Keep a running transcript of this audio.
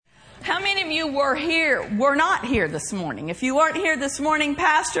of you were not here this morning. If you weren't here this morning,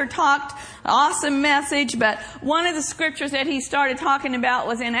 Pastor talked awesome message, but one of the scriptures that he started talking about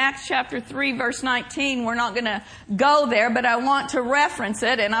was in Acts chapter 3 verse 19. We're not going to go there, but I want to reference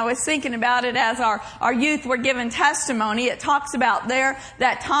it, and I was thinking about it as our youth were given testimony. It talks about there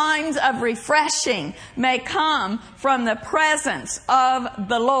that times of refreshing may come from the presence of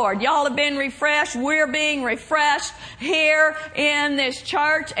the Lord. Y'all have been refreshed. We're being refreshed here in this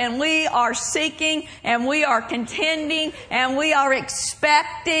church, and we are seeking and we are contending and we are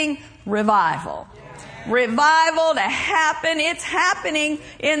expecting revival. Revival to happen. It's happening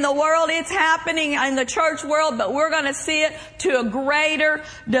in the world. It's happening in the church world, but we're going to see it to a greater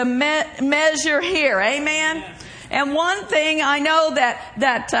measure here. Amen. And one thing I know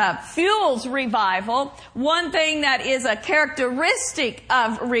that fuels revival, one thing that is a characteristic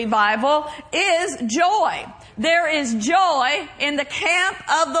of revival is joy. There is joy in the camp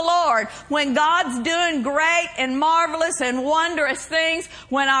of the Lord. When God's doing great and marvelous and wondrous things,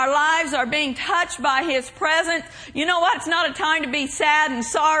 when our lives are being touched by His presence, you know what? It's not a time to be sad and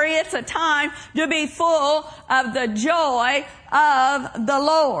sorry. It's a time to be full of the joy of the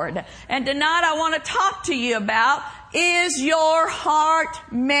Lord. And tonight I want to talk to you about, is your heart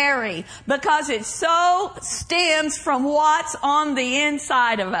merry? Because it so stems from what's on the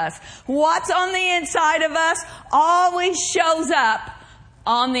inside of us. What's on the inside of us always shows up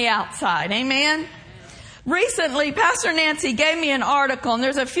on the outside. Amen? Recently, Pastor Nancy gave me an article, and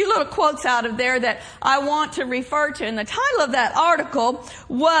there's a few little quotes out of there that I want to refer to. And the title of that article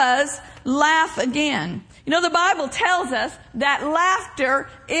was Laugh Again. You know, the Bible tells us that laughter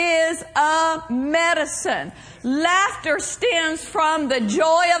is a medicine. Laughter stems from the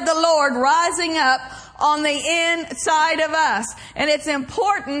joy of the Lord rising up on the inside of us. And it's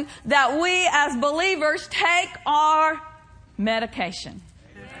important that we as believers take our medication.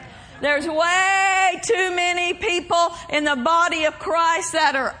 There's way too many people in the body of Christ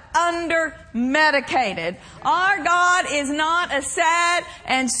that are under-medicated. Our God is not a sad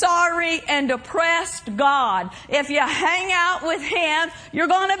and sorry and depressed God. If you hang out with Him, you're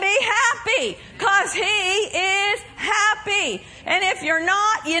going to be happy because He is happy. And if you're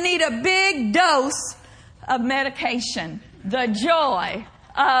not, you need a big dose of medication. The joy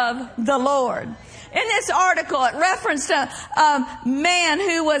of the Lord. In this article, it referenced a man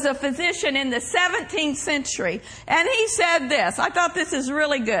who was a physician in the 17th century. And he said this. I thought this is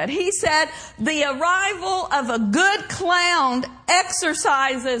really good. He said, the arrival of a good clown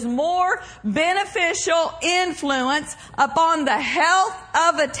exercises more beneficial influence upon the health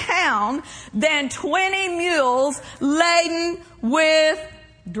of a town than 20 mules laden with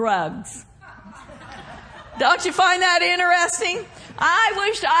drugs. Don't you find that interesting? I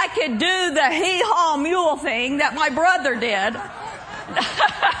wish I could do the hee-haw mule thing that my brother did.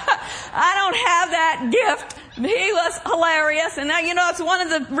 I don't have that gift. He was hilarious. And now, you know, it's one of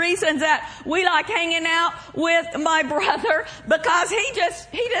the reasons that we like hanging out with my brother, because he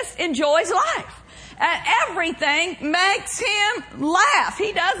just enjoys life. And everything makes him laugh.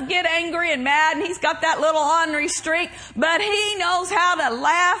 He does get angry and mad, and he's got that little ornery streak, but he knows how to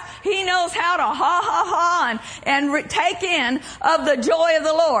laugh. He knows how to ha and take in of the joy of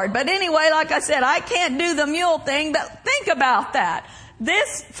the Lord. But anyway, like I said, I can't do the mule thing, but think about that.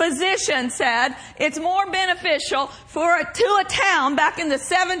 This physician said it's more beneficial to a town back in the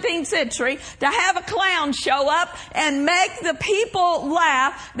 17th century to have a clown show up and make the people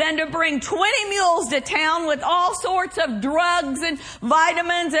laugh than to bring 20 mules to town with all sorts of drugs and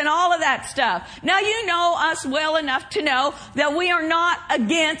vitamins and all of that stuff. Now, you know us well enough to know that we are not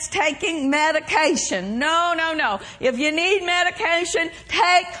against taking medication. No. If you need medication,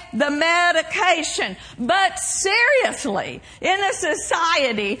 take the medication. But seriously, in the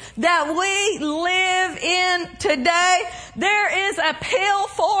society that we live in today, there is a pill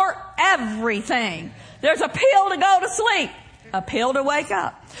for everything. There's a pill to go to sleep, a pill to wake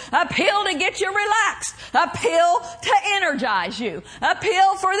up, a pill to get you relaxed, a pill to energize you, a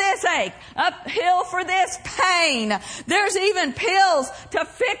pill for this ache, a pill for this pain. There's even pills to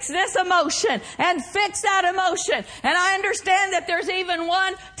fix this emotion and fix that emotion. And I understand that there's even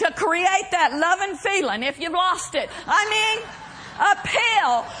one to create that loving feeling if you've lost it. I mean, a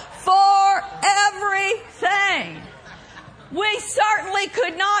pill for everything. We certainly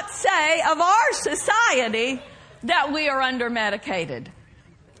could not say of our society that we are under-medicated.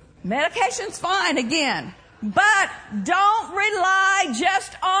 Medication's fine again. But don't rely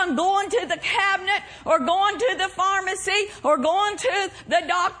just on going to the cabinet or going to the pharmacy or going to the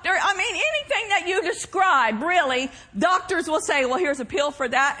doctor. I mean, anything that you describe, really, doctors will say, well, here's a pill for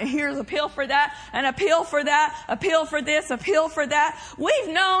that, and here's a pill for that, and a pill for that, a pill for this, a pill for that. We've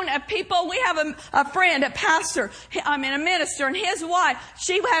known of people, we have a friend, a pastor, a minister, and his wife,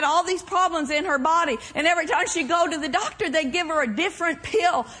 she had all these problems in her body, and every time she'd go to the doctor, they'd give her a different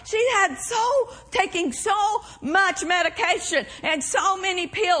pill. She had taking so much medication and so many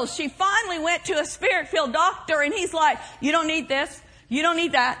pills. She finally went to a spirit-filled doctor, and he's like, you don't need this. You don't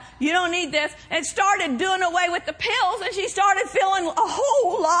need that. You don't need this. And started doing away with the pills, and she started feeling a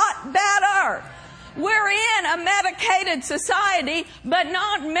whole lot better. We're in a medicated society, but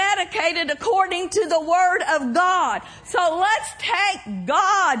not medicated according to the Word of God. So let's take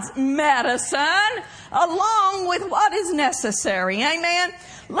God's medicine along with what is necessary. Amen?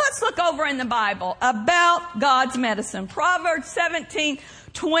 Let's look over in the Bible about God's medicine. Proverbs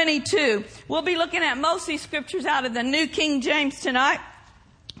 17:22. We'll be looking at most of these scriptures out of the New King James tonight.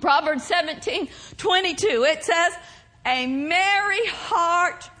 Proverbs 17:22. It says, a merry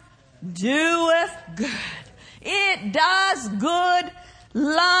heart doeth good. It does good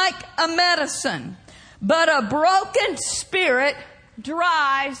like a medicine, but a broken spirit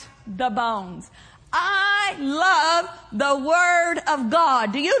dries the bones. I love the Word of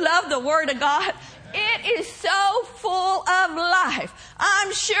God. Do you love the Word of God? It is so full of life.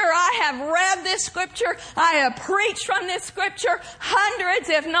 I'm sure I have read this scripture. I have preached from this scripture hundreds,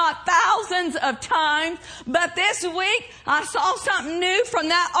 if not thousands of times. But this week, I saw something new from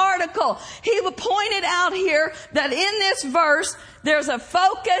that article. He pointed out here that in this verse, there's a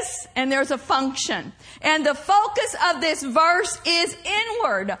focus and there's a function. And the focus of this verse is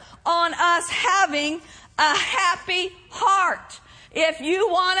inward, on us having a happy heart. If you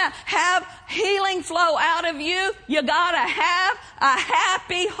want to have healing flow out of you, you got to have a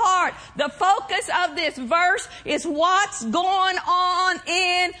happy heart. The focus of this verse is what's going on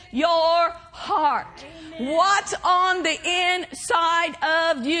in your heart. Amen. What's on the inside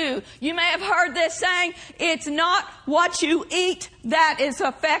of you. You may have heard this saying, it's not what you eat that is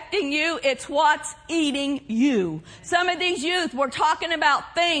affecting you, it's what's eating you. Some of these youth were talking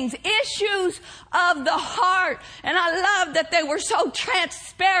about things, issues of the heart. And I love that they were so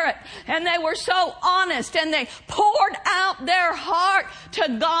transparent and they were so honest, and they poured out their heart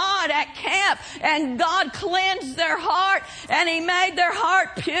to God at camp, and God cleansed their heart, and He made their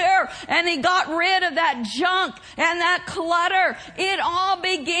heart pure, and He got rid of that junk and that clutter. It all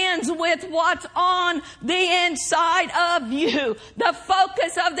begins with what's on the inside of you. The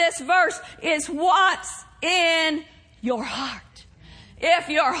focus of this verse is what's in your heart. If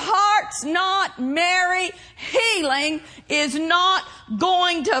your heart's not merry, healing is not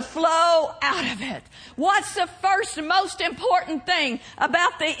going to flow out of it. What's the first most important thing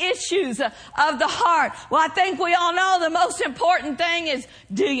about the issues of the heart? Well, I think we all know the most important thing is,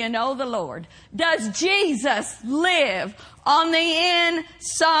 do you know the Lord? Does Jesus live on the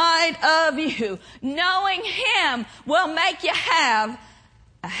inside of you? Knowing Him will make you have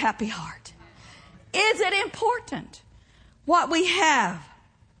a happy heart. Is it important what we have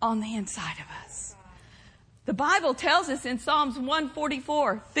on the inside of us? The Bible tells us in Psalms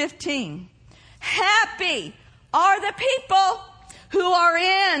 144:15, happy are the people who are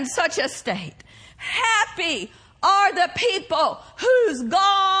in such a state. Happy are the people whose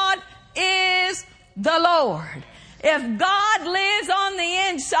God is the Lord. If God lives on the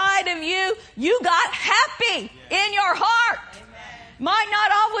inside of you, you got happy in your heart. Might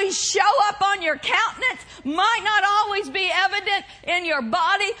not always show up on your countenance, might not always be evident in your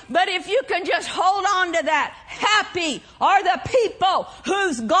body, but if you can just hold on to that, happy are the people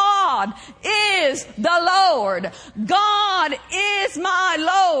whose God is the Lord. God is my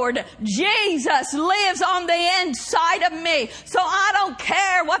Lord. Jesus lives on the inside of me. So I don't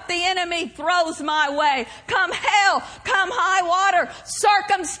care what the enemy throws my way. Come hell, come high water,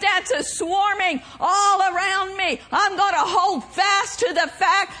 circumstances swarming all around me. I'm going to hold fast to the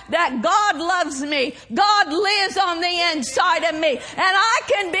fact that God loves me. God lives on the inside of me. And I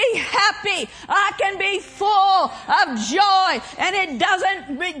can be happy. I can be full of joy. And it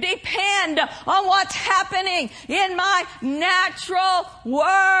doesn't depend on what's happening in my natural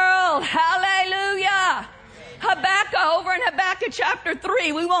world. Hallelujah. Habakkuk, over in Habakkuk chapter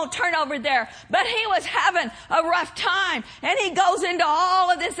 3, we won't turn over there, but he was having a rough time, and he goes into all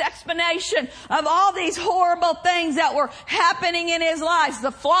of this explanation of all these horrible things that were happening in his life.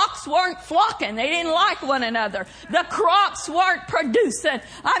 The flocks weren't flocking. They didn't like one another. The crops weren't producing.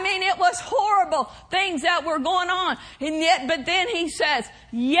 I mean, it was horrible things that were going on. And yet, but then he says,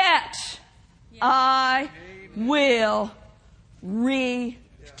 yet I will rejoice.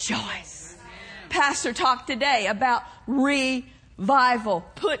 Pastor talked today about revival.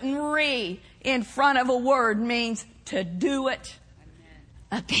 Putting re in front of a word means to do it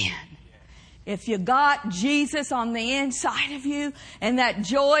again. If you got Jesus on the inside of you and that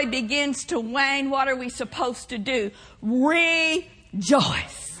joy begins to wane, what are we supposed to do?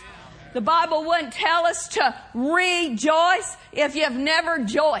 Rejoice. The Bible wouldn't tell us to rejoice if you've never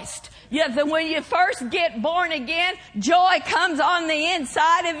joiced. When you first get born again, joy comes on the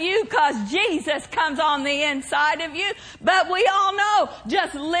inside of you because Jesus comes on the inside of you. But we all know,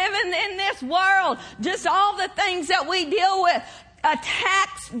 just living in this world, just all the things that we deal with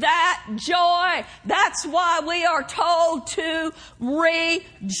attacks that joy. That's why we are told to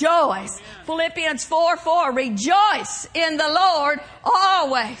rejoice. Philippians 4:4, rejoice in the Lord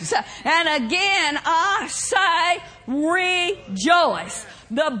always. And again, I say rejoice.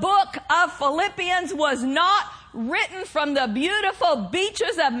 The book of Philippians was not written from the beautiful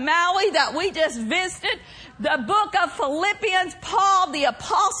beaches of Maui that we just visited. The book of Philippians, Paul the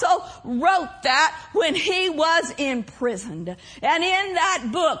apostle wrote that when he was imprisoned. And in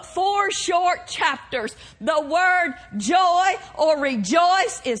that book, 4 short chapters, the word joy or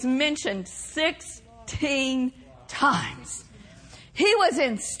rejoice is mentioned 16 times. He was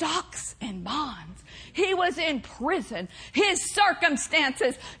in stocks and bonds. He was in prison. His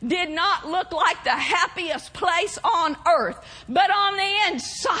circumstances did not look like the happiest place on earth. But on the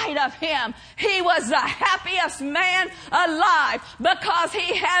inside of him, he was the happiest man alive because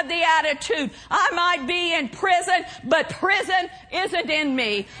he had the attitude, I might be in prison, but prison isn't in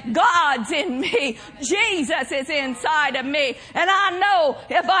me. God's in me. Jesus is inside of me. And I know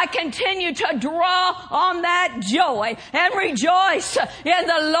if I continue to draw on that joy and rejoice in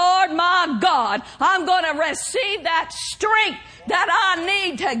the Lord my God, I'm going to receive that strength that I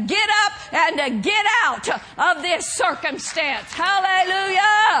need to get up and to get out of this circumstance.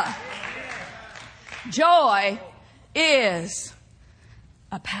 Hallelujah! Joy is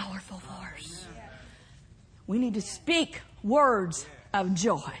a powerful force. We need to speak words of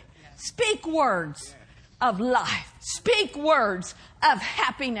joy. Speak words of life. Speak words of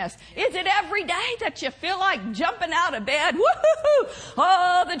happiness. Is it every day that you feel like jumping out of bed? Woo-hoo-hoo!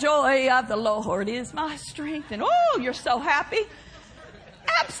 Oh, the joy of the Lord is my strength. And oh, you're so happy.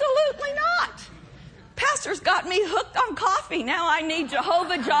 Absolutely not. Pastor's got me hooked on coffee. Now I need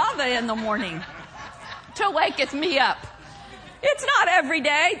Jehovah Java in the morning to waketh me up. It's not every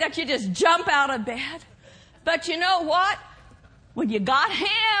day that you just jump out of bed. But you know what? When you got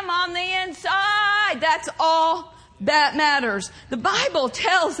Him on the inside, that's all that matters. The Bible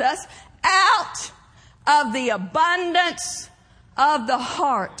tells us, out of the abundance of the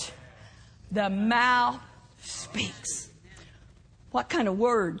heart, the mouth speaks. What kind of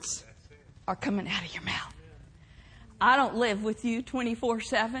words are coming out of your mouth? I don't live with you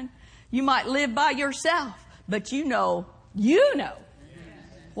 24/7. You might live by yourself, but you know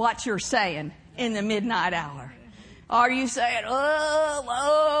what you're saying in the midnight hour. Are you saying, oh,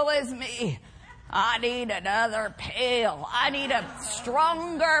 woe is me. I need another pill. I need a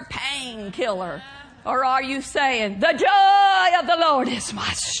stronger painkiller. Or are you saying, the joy of the Lord is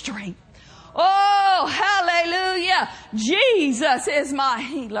my strength. Oh, hallelujah. Jesus is my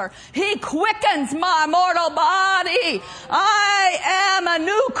healer. He quickens my mortal body. I am a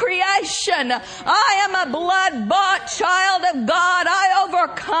new creation. I am a blood-bought child of God. I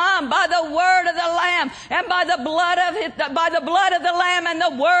overcome by the word of the Lamb and by the blood of the Lamb and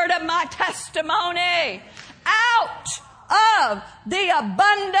the word of my testimony. Out of the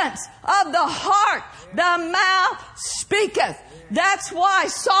abundance of the heart, the mouth speaketh. That's why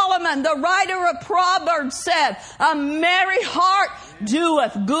Solomon, the writer of Proverbs, said, a merry heart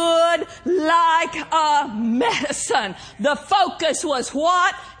doeth good like a medicine. The focus was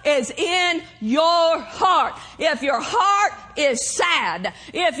what is in your heart. If your heart is sad,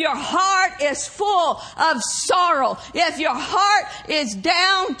 if your heart is full of sorrow, if your heart is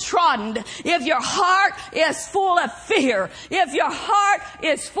downtrodden, if your heart is full of fear, if your heart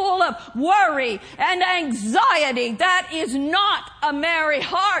is full of worry and anxiety, that is not a merry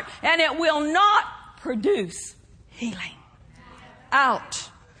heart, and it will not produce healing. Out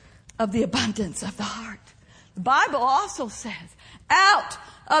of the abundance of the heart. The Bible also says, out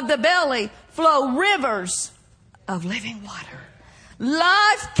of the belly flow rivers of living water.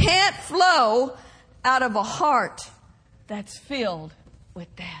 Life can't flow out of a heart that's filled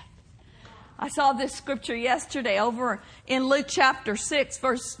with death. I saw this scripture yesterday over in Luke chapter 6,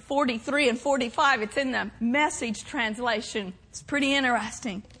 verse 43 and 45. It's in the Message translation. It's pretty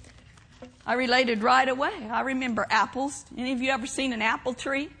interesting. I related right away. I remember apples. Any of you ever seen an apple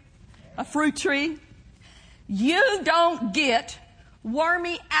tree? A fruit tree? You don't get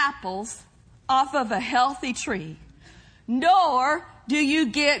wormy apples off of a healthy tree, nor do you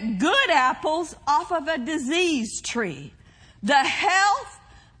get good apples off of a diseased tree. The health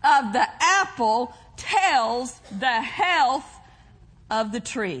of the apple tells the health of the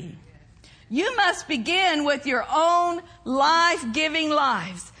tree. You must begin with your own life-giving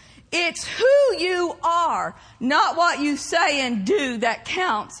lives. It's who you are, not what you say and do, that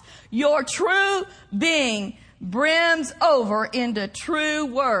counts. Your true being brims over into true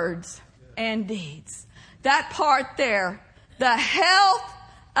words and deeds. That part there, the health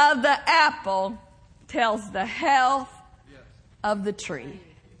of the apple tells the health of the tree.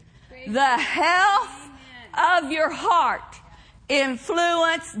 The health of your heart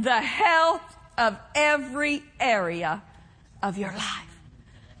influences the health of every area of your life.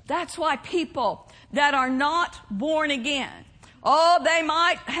 That's why people that are not born again, they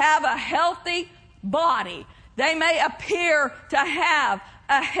might have a healthy body. They may appear to have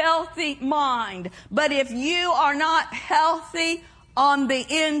a healthy mind. But if you are not healthy on the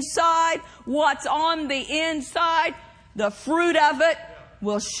inside, what's on the inside, the fruit of it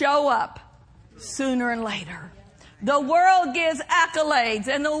will show up sooner and later. The world gives accolades,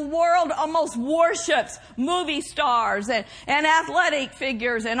 and the world almost worships movie stars and athletic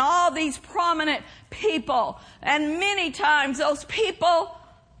figures and all these prominent people. And many times those people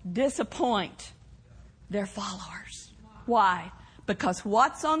disappoint their followers. Why? Because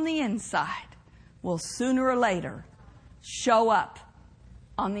what's on the inside will sooner or later show up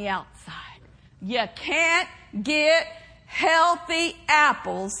on the outside. You can't get healthy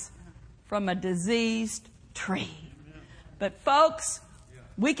apples from a diseased tree. But folks,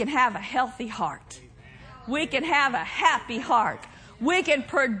 we can have a healthy heart. We can have a happy heart. We can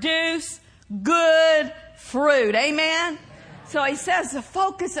produce good fruit. Amen? So he says the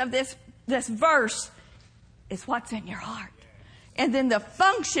focus of this verse is what's in your heart. And then the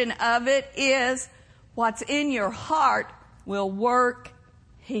function of it is what's in your heart will work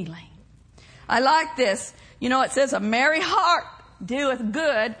healing. I like this. You know, it says a merry heart doeth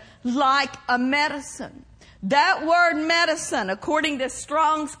good like a medicine. That word medicine, according to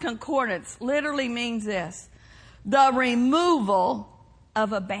Strong's Concordance, literally means this: the removal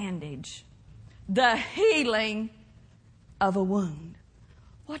of a bandage, the healing of a wound.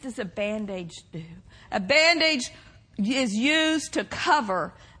 What does a bandage do? A bandage is used to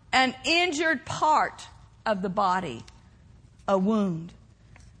cover an injured part of the body, a wound.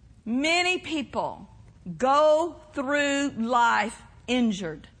 Many people go through life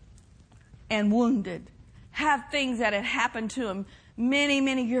injured and wounded, have things that had happened to them many,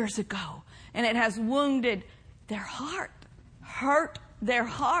 many years ago, and it has wounded their heart, hurt their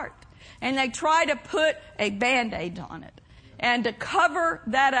heart. And they try to put a Band-Aid on it and to cover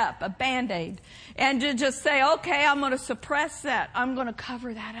that up, a Band-Aid, and to just say, okay, I'm going to suppress that. I'm going to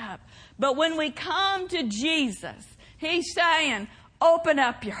cover that up. But when we come to Jesus, he's saying, open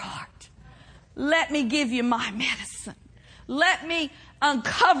up your heart. Let me give you my medicine. Let me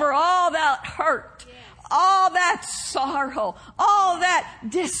uncover all that hurt, all that sorrow, all that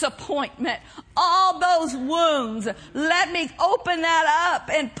disappointment, all those wounds. Let me open that up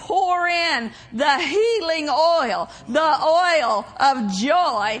and pour in the healing oil, the oil of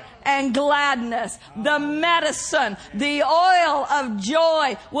joy and gladness. The medicine, the oil of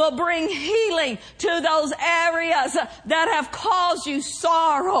joy will bring healing to those areas that have caused you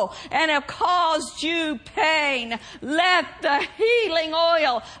sorrow and have caused you pain. Let the healing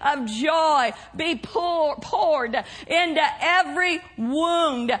oil of joy be poured into every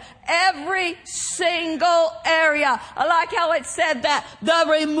wound, every single area. I like how it said that, the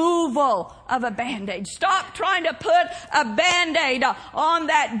removal of a Band-Aid. Stop trying to put a Band-Aid on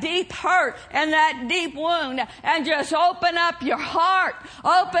that deep hurt and that deep wound, and just open up your heart,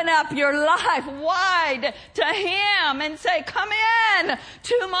 open up your life wide to him and say, come in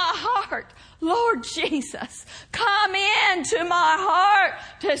to my heart, Lord Jesus. Come into my heart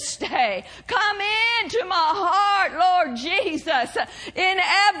to stay. Come into my heart, Lord Jesus, in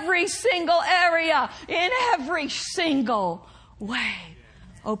every single area, in every single way.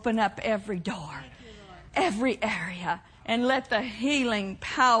 Open up every door, every area, and let the healing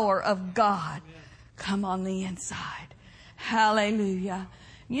power of God come on the inside. Hallelujah.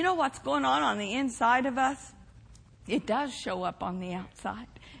 You know what's going on the inside of us? It does show up on the outside.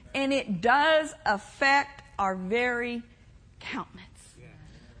 And it does affect our very countenance.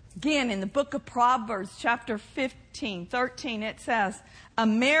 Again, in the book of Proverbs, chapter 13, it says, a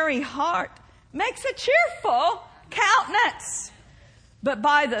merry heart makes a cheerful countenance. But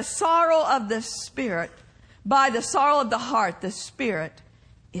by the sorrow of the spirit, by the sorrow of the heart, the spirit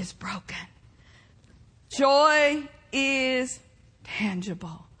is broken. Joy is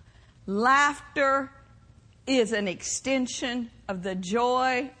tangible. Laughter is an extension of the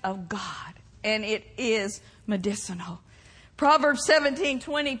joy of God, and it is medicinal. Proverbs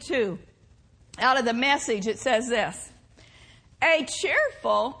 17:22, out of the Message, it says this: a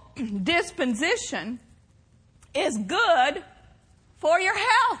cheerful disposition is good for your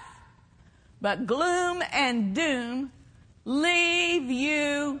health, but gloom and doom leave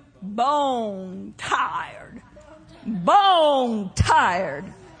you bone tired. Bone tired.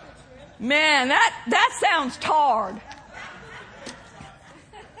 Man, that sounds tarred.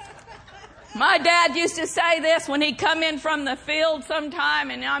 My dad used to say this when he'd come in from the field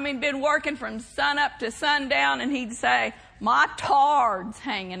sometime, and been working from sun up to sundown, and he'd say, my tard's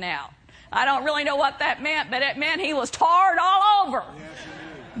hanging out. I don't really know what that meant, but it meant he was tarred all over.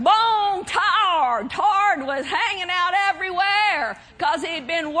 Bone tired. Tard was hanging out everywhere because he'd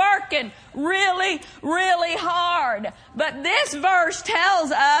been working really, really hard. But this verse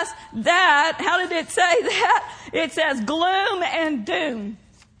tells us that, how did it say that? It says gloom and doom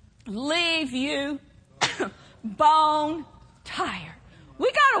leave you bone tired.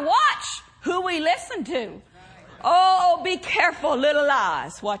 We got to watch who we listen to. Oh, be careful, little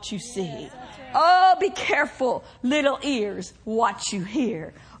eyes, what you see. Oh, be careful, little ears, what you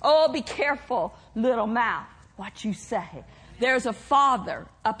hear. Oh, be careful, little mouth, what you say. There's a Father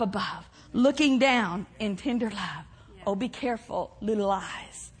up above, looking down in tender love. Oh, be careful, little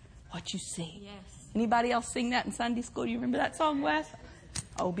eyes, what you see. Anybody else sing that in Sunday school? You remember that song, Wes?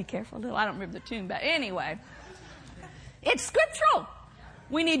 Oh, be careful, little. I don't remember the tune, but anyway. It's scriptural.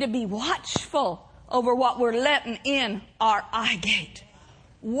 We need to be watchful over what we're letting in our eye gate.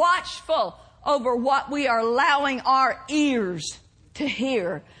 Watchful over what we are allowing our ears to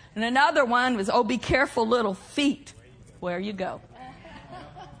hear. And another one was, oh, be careful, little feet, where you go.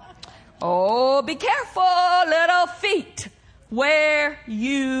 Oh, be careful, little feet, where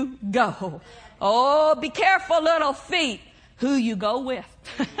you go. Oh, be careful, little feet, who you go with.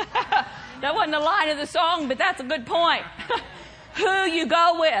 That wasn't the line of the song, but that's a good point. Who you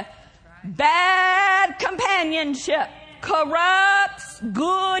go with. Bad companionship corrupts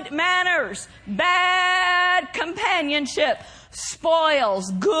good manners. Bad companionship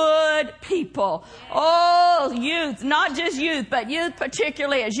spoils good people. Oh, youth, not just youth, but youth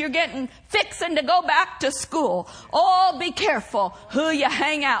particularly as you're fixing to go back to school. Oh, be careful who you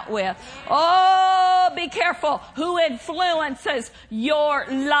hang out with. Oh, be careful who influences your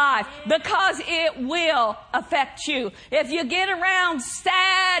life, because it will affect you. If you get around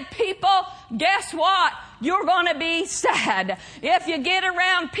sad people, guess what? You're going to be sad. If you get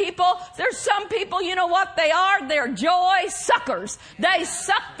around people, there's some people, you know what they are? They're joy suckers. They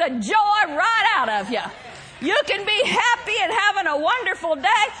suck the joy right out of you. You can be happy and having a wonderful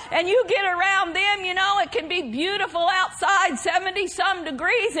day, and you get around them, it can be beautiful outside, 70-some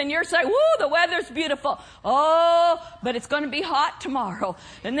degrees, and you're saying, woo, the weather's beautiful. Oh, but it's going to be hot tomorrow.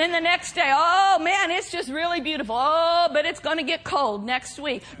 And then the next day, oh, man, it's just really beautiful. Oh, but it's going to get cold next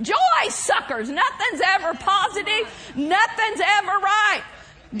week. Joy suckers. Nothing's ever positive. Nothing's ever right.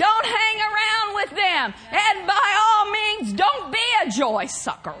 Don't hang around with them. And by all means, don't be a joy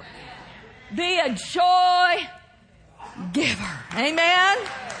sucker. Be a joy giver. Amen?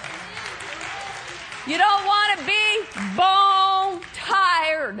 You don't want to be bone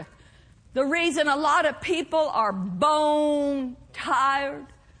tired. The reason a lot of people are bone tired,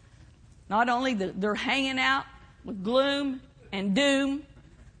 not only they're hanging out with gloom and doom,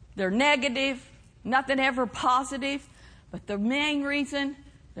 they're negative, nothing ever positive, but the main reason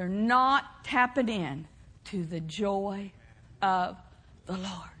they're not tapping in to the joy of the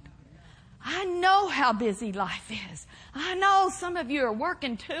Lord. I know how busy life is. I know some of you are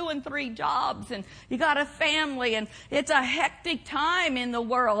working 2 and 3 jobs, and you got a family, and it's a hectic time in the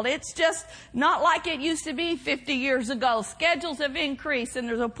world. It's just not like it used to be 50 years ago. Schedules have increased, and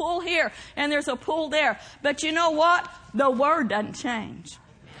there's a pull here and there's a pull there. But you know what? The word doesn't change.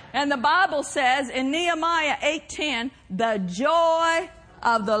 And the Bible says in Nehemiah 8:10, the joy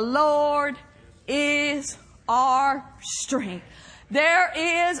of the Lord is our strength. There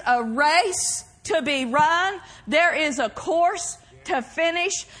is a race to be run. There is a course to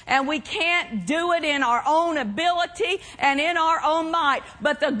finish, and we can't do it in our own ability and in our own might.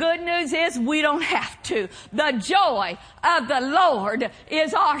 But the good news is we don't have to. The joy of the Lord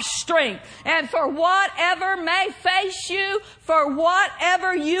is our strength. And for whatever may face you, for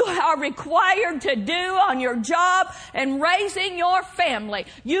whatever you are required to do on your job and raising your family,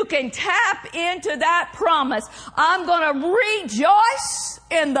 you can tap into that promise. I'm going to rejoice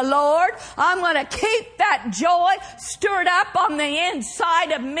in the Lord. I'm going to keep that joy stirred up on the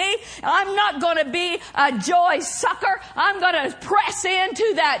inside of me. I'm not going to be a joy sucker. I'm going to press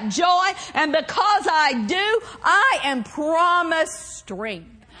into that joy. And because I do, I am promised strength.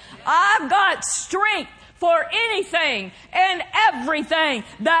 I've got strength for anything and everything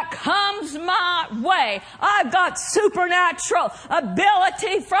that comes my way. I've got supernatural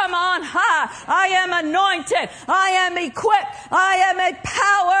ability from on high. I am anointed. I am equipped. I am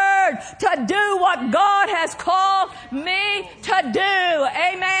empowered to do what God has called me to do.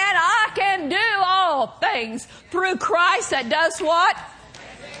 Amen. I can do all things through Christ that does what?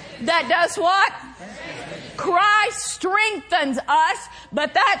 That does what? Christ strengthens us,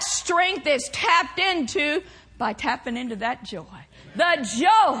 but that strength is tapped into by tapping into that joy. The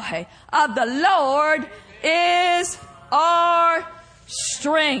joy of the Lord is our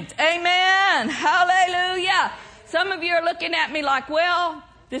strength. Amen. Hallelujah. Some of you are looking at me like, well,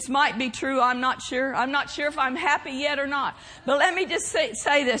 this might be true. I'm not sure. I'm not sure if I'm happy yet or not. But let me just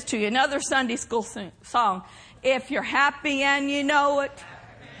say this to you. Another Sunday school song. If you're happy and you know it.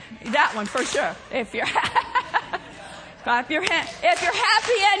 That one for sure. If you're clap your hand. If you're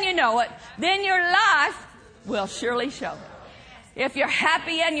happy and you know it, then your life will surely show it. If you're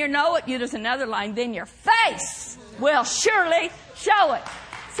happy and you know it, there's another line, then your face will surely show it.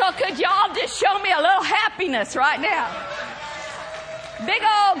 So could y'all just show me a little happiness right now? Big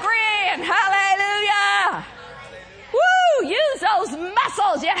old grin. Hallelujah. Woo! Use those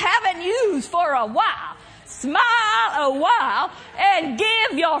muscles you haven't used for a while. Smile a while and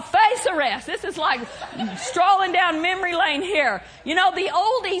give your face a rest. This is like strolling down memory lane here. You know, the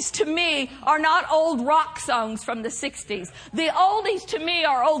oldies to me are not old rock songs from the 60s. The oldies to me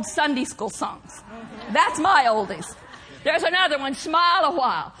are old Sunday school songs. That's my oldies. There's another one. Smile a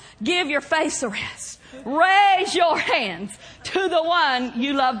while. Give your face a rest. Raise your hands to the one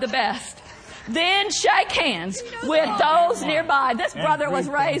you love the best. Then shake hands with those nearby. This brother was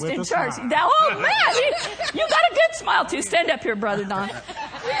raised in church. Oh man, you got a good smile too. Stand up here, Brother Don.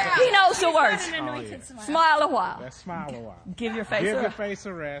 He knows the words. Smile a while. Smile a while. Give your face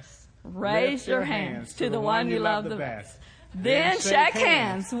a rest. Raise your hands to the one you love the best. Then shake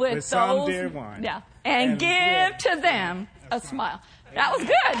hands with those dear one. Yeah, and give to them a smile. That was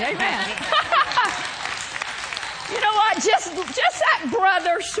good. Amen. You know what? Just that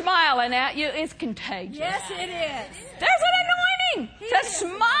brother smiling at you is contagious. Yes, it is. There's an anointing to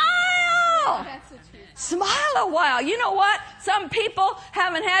smile. Smile a while. You know what? Some people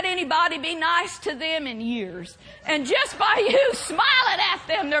haven't had anybody be nice to them in years. And just by you smiling at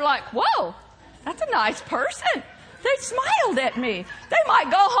them, they're like, whoa, that's a nice person. They smiled at me. They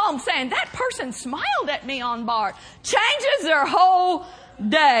might go home saying, that person smiled at me on bar. Changes their whole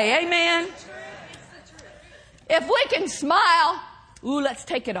day. Amen. If we can smile, let's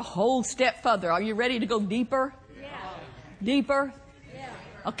take it a whole step further. Are you ready to go deeper? Yeah. Deeper? Yeah.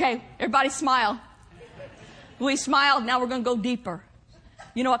 Okay, everybody smile. We smiled, now we're going to go deeper.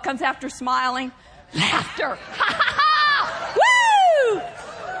 You know what comes after smiling? Laughter. Woo!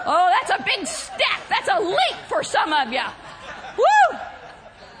 Oh, that's a big step. That's a leap for some of you. Woo!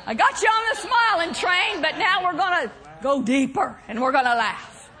 I got you on the smiling train, but now we're going to go deeper and we're going to laugh.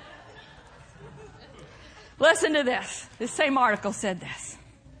 Listen to this. This same article said this.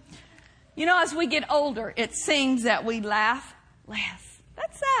 You know, as we get older, it seems that we laugh less.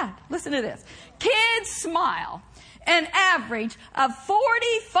 That's sad. Listen to this. Kids smile an average of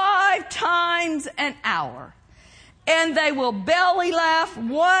 45 times an hour. And they will belly laugh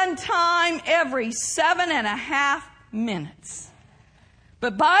one time every 7.5 minutes.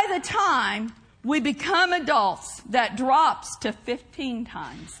 But by the time we become adults, that drops to 15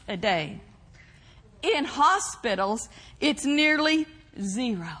 times a day. In hospitals, it's nearly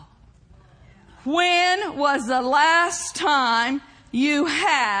 0. When was the last time you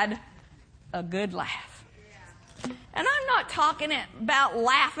had a good laugh? And I'm not talking about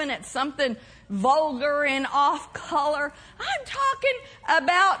laughing at something vulgar and off color. I'm talking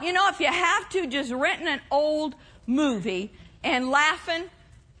about, if you have to, just renting an old movie and laughing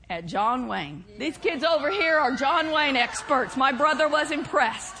at John Wayne. These kids over here are John Wayne experts. My brother was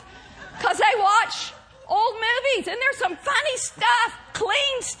impressed. Because they watch old movies, and there's some funny stuff,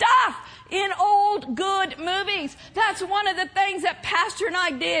 clean stuff in old, good movies. That's one of the things that Pastor and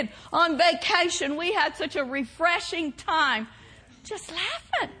I did on vacation. We had such a refreshing time just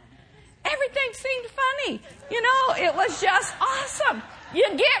laughing. Everything seemed funny. It was just awesome. You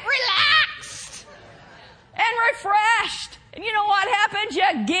get relaxed and refreshed. And you know what happens?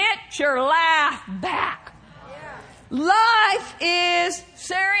 You get your laugh back. Life is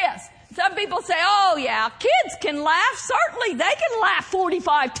serious. Some people say, oh yeah, kids can laugh. Certainly they can laugh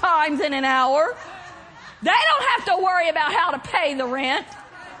 45 times in an hour. They don't have to worry about how to pay the rent.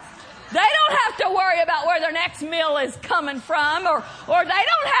 They don't have to worry about where their next meal is coming from, or they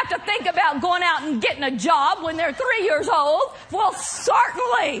don't have to think about going out and getting a job when they're 3 years old. Well,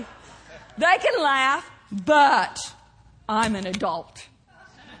 certainly they can laugh, but I'm an adult.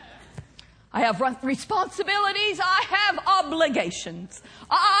 I have responsibilities. I have obligations.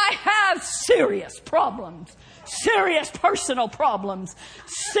 I have serious problems. Serious personal problems,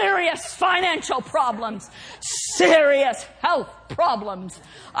 serious financial problems, serious health problems.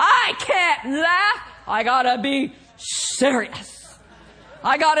 I can't laugh. I gotta be serious.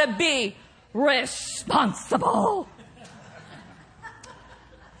 I gotta be responsible.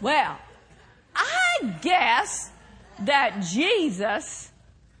 Well, I guess that Jesus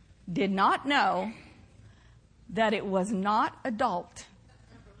did not know that it was not adult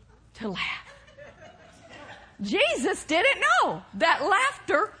to laugh. Jesus didn't know that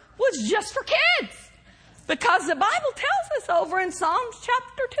laughter was just for kids, because the Bible tells us over in Psalms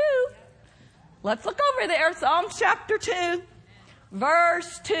chapter 2. Let's look over there, Psalms chapter 2,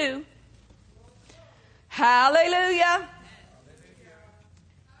 verse 2. Hallelujah.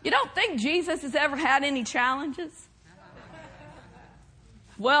 You don't think Jesus has ever had any challenges?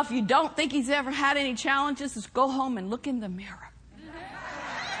 Well, if you don't think he's ever had any challenges, just go home and look in the mirror.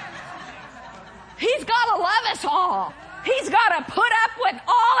 He's got to love us all. He's got to put up with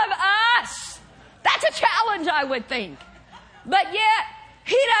all of us. That's a challenge, I would think. But yet,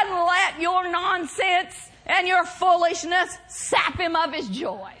 he doesn't let your nonsense and your foolishness sap him of his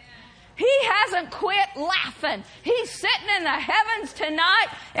joy. He hasn't quit laughing. He's sitting in the heavens tonight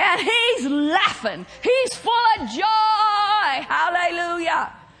and he's laughing. He's full of joy.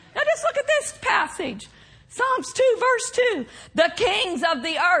 Hallelujah. Now just look at this passage. Psalms 2 verse 2. The kings of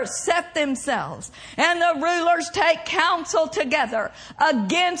the earth set themselves, and the rulers take counsel together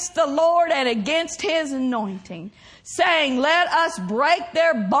against the Lord and against his anointing, saying, let us break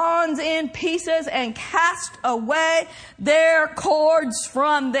their bonds in pieces and cast away their cords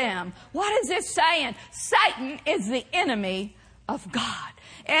from them. What is this saying? Satan is the enemy of God,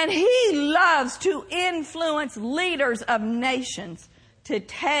 and he loves to influence leaders of nations to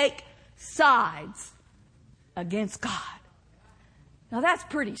take sides against God. Now that's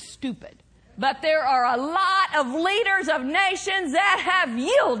pretty stupid. But there are a lot of leaders of nations that have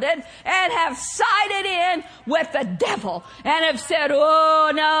yielded and have sided in with the devil and have said,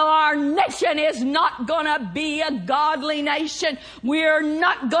 oh no, our nation is not going to be a godly nation. We're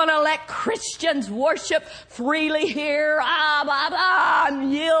not going to let Christians worship freely here.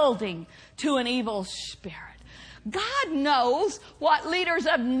 I'm yielding to an evil spirit. God knows what leaders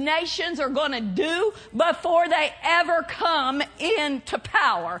of nations are going to do before they ever come into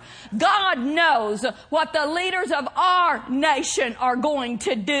power. God knows what the leaders of our nation are going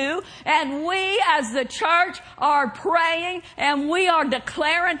to do. And we as the church are praying and we are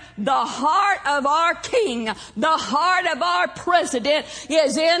declaring the heart of our king, the heart of our president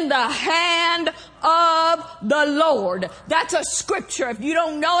is in the hand of the Lord. That's a scripture. If you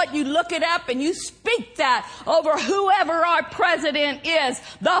don't know it, you look it up and you speak that over whoever our president is.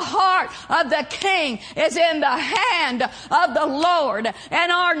 The heart of the king is in the hand of the Lord.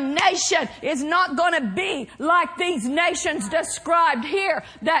 And our nation is not going to be like these nations described here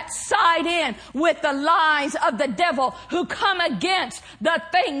that side in with the lies of the devil, who come against the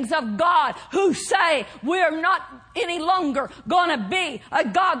things of God, who say we're not any longer going to be a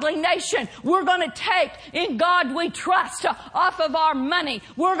godly nation. We're going to take in God we trust off of our money.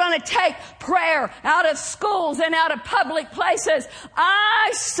 We're going to take prayer out of schools and out of public places.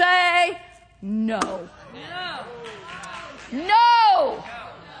 I say no. No.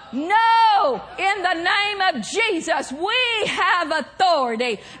 No, in the name of Jesus, we have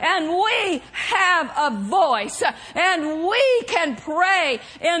authority and we have a voice and we can pray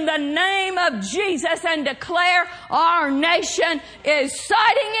in the name of Jesus and declare our nation is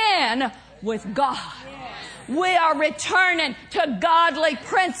siding in with God. We are returning to godly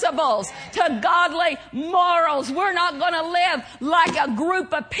principles, to godly morals. We're not going to live like a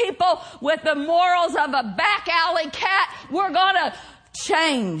group of people with the morals of a back alley cat. We're going to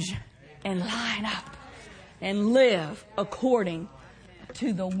change and line up and live according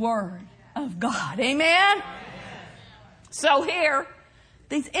to the Word of God. Amen? So here,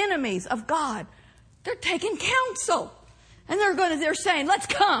 these enemies of God, they're taking counsel. And they're saying, let's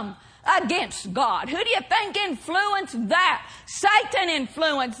come against God. Who do you think influenced that? Satan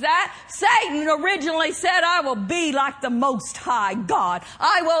influenced that. Satan originally said, I will be like the Most High God.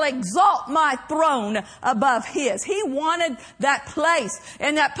 I will exalt my throne above His. He wanted that place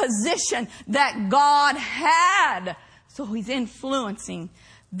and that position that God had. So he's influencing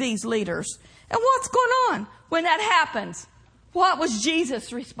these leaders. And what's going on when that happens? What was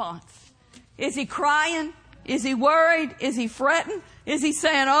Jesus' response? Is he crying? Is he worried? Is he fretting? Is he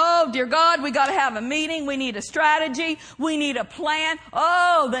saying, oh, dear God, we got to have a meeting. We need a strategy. We need a plan.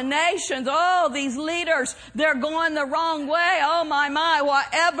 Oh, the nations. Oh, these leaders, they're going the wrong way. Oh, my,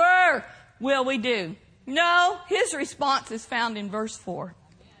 whatever will we do? No, his response is found in verse 4.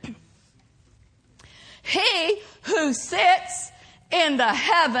 He who sits in the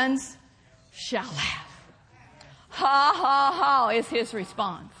heavens shall laugh. Ha, ha, ha is his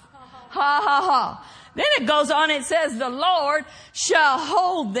response. Ha, ha, ha. Then it goes on, it says, the Lord shall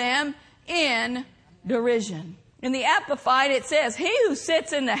hold them in derision. In the Amplified, it says, he who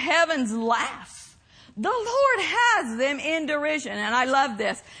sits in the heavens laughs. The Lord has them in derision. And I love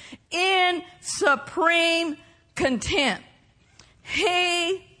this. In supreme contempt.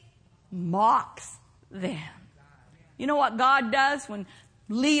 He mocks them. You know what God does when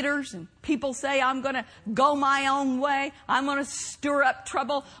leaders and people say, I'm going to go my own way. I'm going to stir up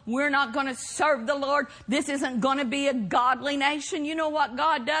trouble. We're not going to serve the Lord. This isn't going to be a godly nation. You know what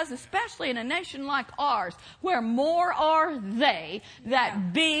God does, especially in a nation like ours, where more are they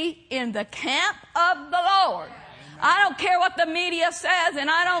that be in the camp of the Lord. I don't care what the media says, and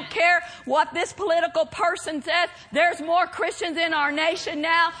I don't care what this political person says. There's more Christians in our nation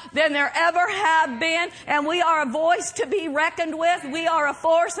now than there ever have been, and we are a voice to be reckoned with. We are a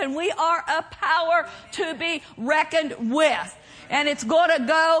force, and we are a power to be reckoned with. And it's going to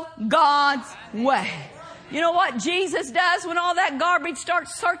go God's way. You know what Jesus does when all that garbage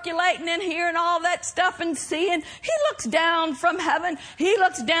starts circulating in here and all that stuff and seeing? He looks down from heaven. He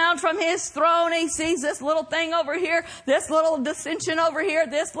looks down from His throne. He sees this little thing over here, this little dissension over here,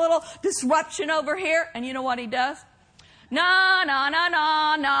 this little disruption over here. And you know what He does? No, no, no,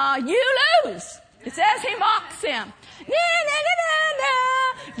 no, no. You lose. It says He mocks him. No, no, no, no,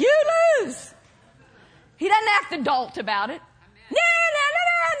 no. You lose. He doesn't act adult about it. No, no, no,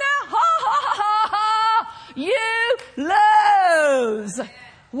 no, no. Ha, ha, ha, ha. You lose.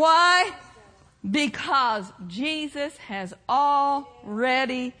 Why? Because Jesus has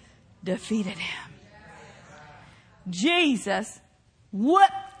already defeated him. Jesus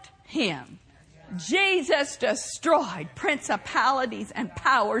whipped him. Jesus destroyed principalities and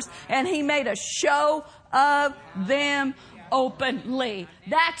powers, and He made a show of them openly.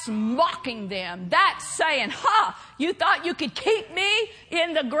 That's mocking them. That's saying, you thought you could keep me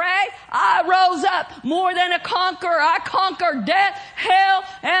in the grave? I rose up more than a conqueror. I conquered death, hell,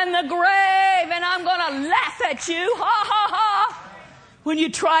 and the grave, and I'm going to laugh at you. Ha, ha, ha. When you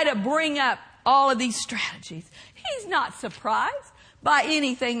try to bring up all of these strategies, He's not surprised by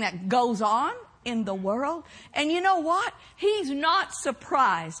anything that goes on in the world. And you know what? He's not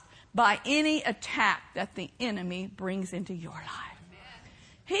surprised by any attack that the enemy brings into your life.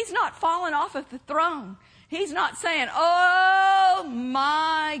 He's not falling off of the throne. He's not saying, oh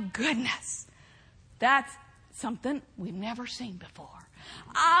my goodness, that's something we've never seen before.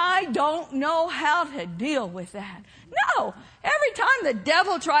 I don't know how to deal with that. No. Every time the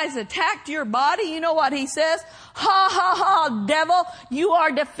devil tries to attack your body, you know what he says? Ha, ha, ha, devil, you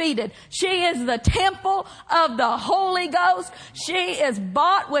are defeated. She is the temple of the Holy Ghost. She is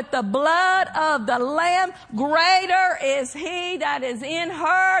bought with the blood of the Lamb. Greater is He that is in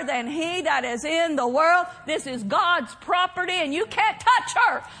her than he that is in the world. This is God's property, and you can't touch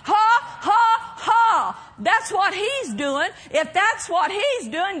her. Ha, ha, ha. That's what He's doing. If that's what He's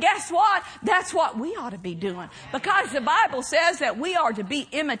doing, guess what? That's what we ought to be doing. Because the Bible says that we are to be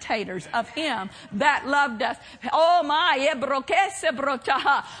imitators of Him that loved us. Oh my, ha,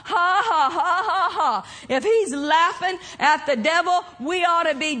 ha, ha, ha, ha. If He's laughing at the devil, we ought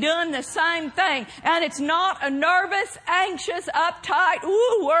to be doing the same thing. And it's not a nervous, anxious, uptight,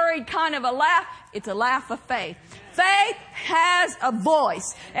 worried kind of a laugh. It's a laugh of faith. Faith has a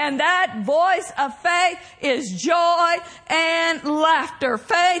voice, and that voice of faith is joy and laughter.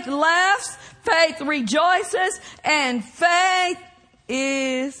 Faith laughs, faith rejoices, and faith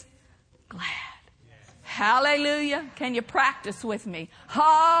is glad. Hallelujah. Can you practice with me?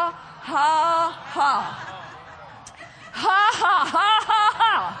 Ha, ha, ha. Ha, ha, ha, ha,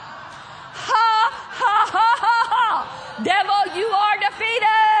 ha. Ha, ha, ha, ha, ha. Devil, you are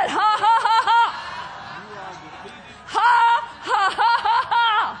defeated. Ha, ha, ha, ha. Ha, ha, ha, ha, ha.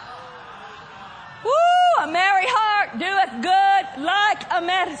 Woo, a merry heart doeth good like like a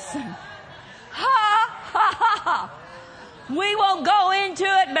medicine. Ha, ha, ha, ha. We won't go into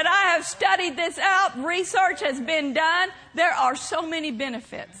it, but I have studied this out. Research has been done. There are so many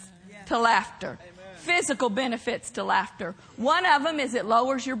benefits to laughter. Physical benefits to laughter. One of them is it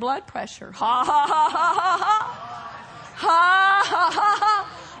lowers your blood pressure. Ha, ha, ha, ha, ha, ha. Ha, ha, ha, ha.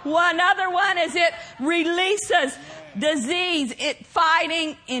 One other one is it releases disease,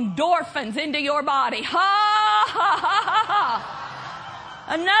 fighting endorphins into your body. Ha, ha, ha, ha, ha.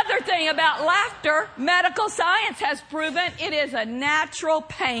 Another thing about laughter, medical science has proven it is a natural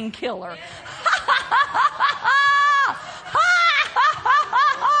painkiller.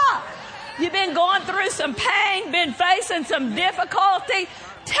 You've been going through some pain, been facing some difficulty.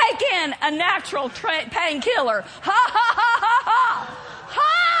 Take in a natural painkiller.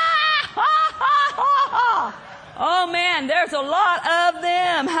 Oh man, there's a lot of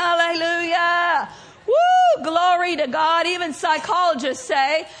them. Hallelujah. Woo! Glory to God. Even psychologists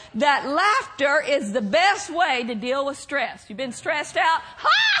say that laughter is the best way to deal with stress. You've been stressed out?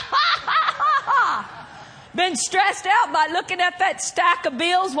 Been stressed out by looking at that stack of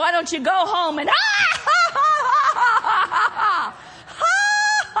bills? Why don't you go home and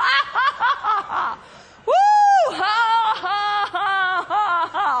woo!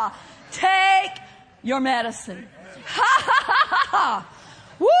 Take your medicine.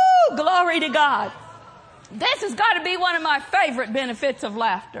 Woo! Glory to God. This has got to be one of my favorite benefits of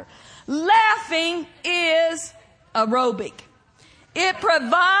laughter. Laughing is aerobic. It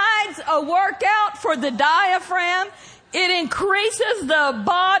provides a workout for the diaphragm. It increases the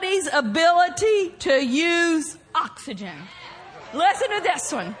body's ability to use oxygen. Listen to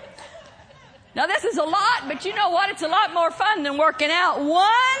this one. Now this is a lot, but you know what? It's a lot more fun than working out.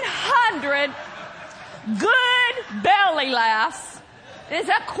 100 good belly laughs is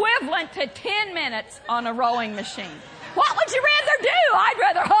equivalent to 10 minutes on a rowing machine. What would you rather do? I'd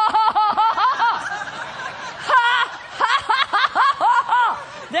rather ha ha ha ha ha ha ha ha ha ha ha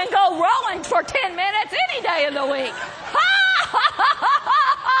than go rowing for 10 minutes any day of the week. Ha ha ha ha ha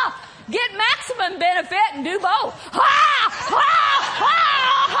ha. Get maximum benefit and do both. Ha ha ha ha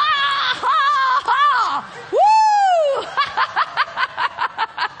ha ha. Woo!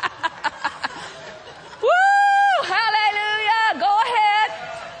 Woo! Hallelujah! Go ahead.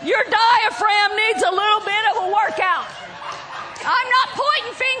 Your diaphragm needs a little bit of a workout. I'm not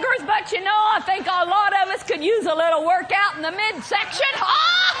pointing fingers, but you know, I think a lot of us could use a little workout in the midsection.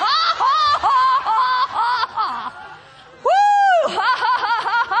 Ha ha ha ha ha ha. Woo! Ha ha ha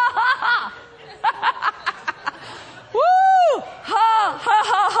ha ha ha. Woo! Ha ha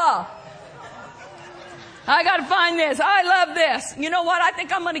ha ha. I got to find this. I love this. You know what? I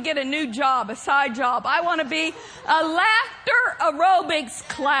think I'm going to get a new job, a side job. I want to be a laughter aerobics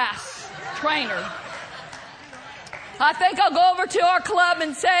class trainer. I think I'll go over to our club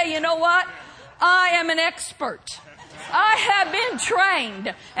and say, you know what? I am an expert. I have been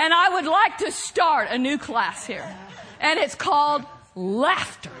trained, and I would like to start a new class here. And it's called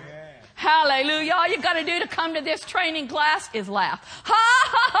laughter. Hallelujah. All you got to do to come to this training class is laugh. Ha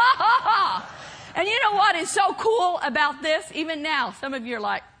ha ha ha ha. And you know what is so cool about this? Even now, some of you are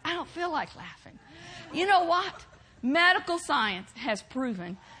like, I don't feel like laughing. You know what? Medical science has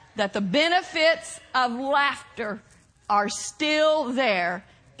proven that the benefits of laughter are still there,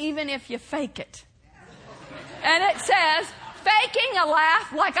 even if you fake it. And it says, faking a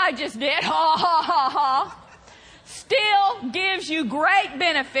laugh like I just did, ha ha ha ha, still gives you great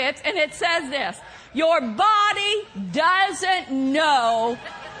benefits. And it says this, your body doesn't know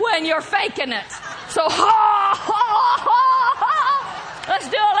when you're faking it. So ha ha ha ha. Let's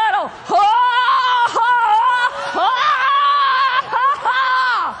do a little ha ha ha ha ha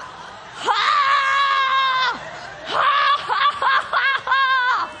ha ha.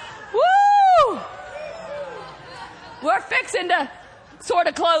 Woo! We're fixing to sort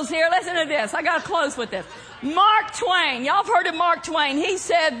of close here. Listen to this. I got to close with this. Mark Twain. Y'all have heard of Mark Twain. He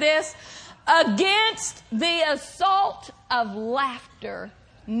said this, against the assault of laughter,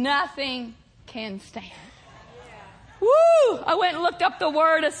 nothing can stand. Woo! I went and looked up the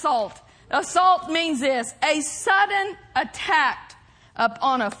word assault. Assault means this, a sudden attack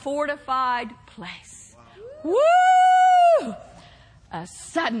upon a fortified place. Woo! A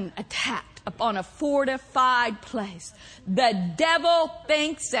sudden attack upon a fortified place. The devil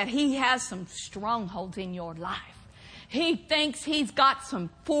thinks that he has some strongholds in your life. He thinks he's got some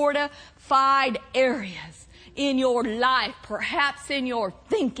fortified areas in your life, perhaps in your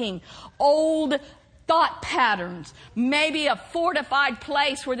thinking, old thought patterns. Maybe a fortified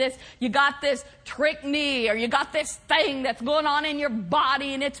place where you got this trick knee, or you got this thing that's going on in your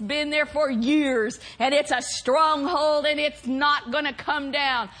body and it's been there for years and it's a stronghold and it's not going to come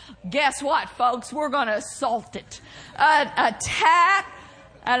down. Guess what, folks? We're going to assault it. Attack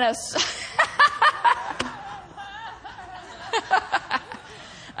and a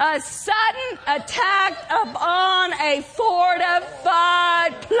sudden attack upon a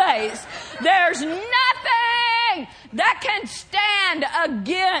fortified place. There's nothing that can stand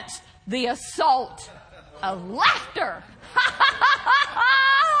against the assault of laughter.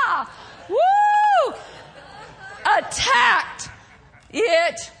 Woo! Attacked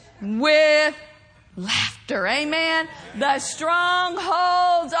it with laughter. Amen. The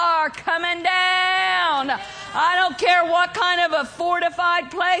strongholds are coming down. I don't care what kind of a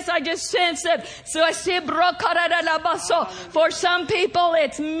fortified place. I just sense that. For some people,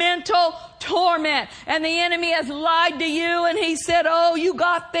 it's mental torment. And the enemy has lied to you, and he said, oh, you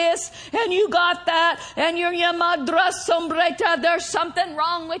got this and you got that, and you're madra sombreta. There's something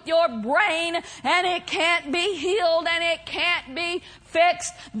wrong with your brain, and it can't be healed, and it can't be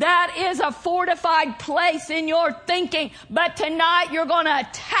fixed. That is a fortified place in your thinking. But tonight you're going to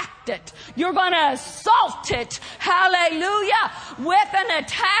attack it. You're going to assault it. Hallelujah. With an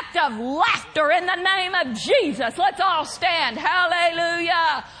attack of laughter in the name of Jesus. Let's all stand.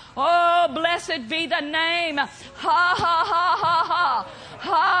 Hallelujah. Oh, blessed be the name. Ha ha ha ha ha.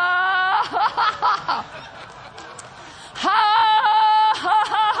 Ha ha ha ha. Ha ha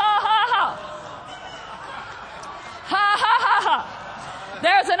ha ha. Ha ha ha ha.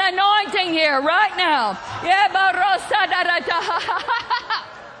 There's an anointing here right now.